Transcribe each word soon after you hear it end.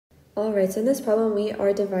Alright, so in this problem we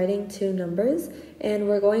are dividing two numbers and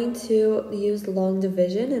we're going to use long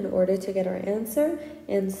division in order to get our answer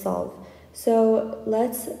and solve. So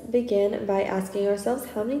let's begin by asking ourselves,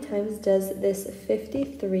 how many times does this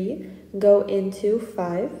 53 go into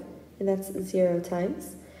 5? And that's 0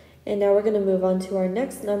 times. And now we're going to move on to our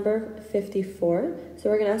next number, 54. So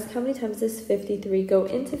we're going to ask, how many times does 53 go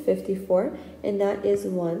into 54? And that is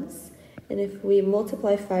once. And if we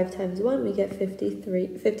multiply 5 times 1, we get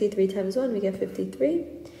 53. 53 times 1, we get 53.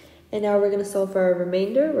 And now we're going to solve for our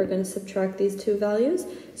remainder. We're going to subtract these two values.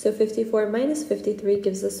 So 54 minus 53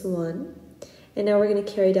 gives us 1. And now we're going to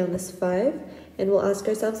carry down this 5. And we'll ask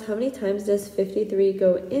ourselves, how many times does 53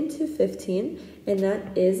 go into 15? And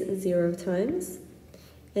that is 0 times.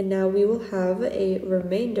 And now we will have a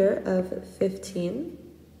remainder of 15.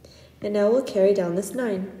 And now we'll carry down this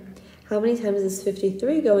 9. How many times does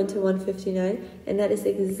 53 go into 159? And that is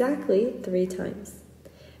exactly 3 times.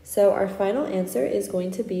 So our final answer is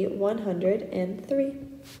going to be 103.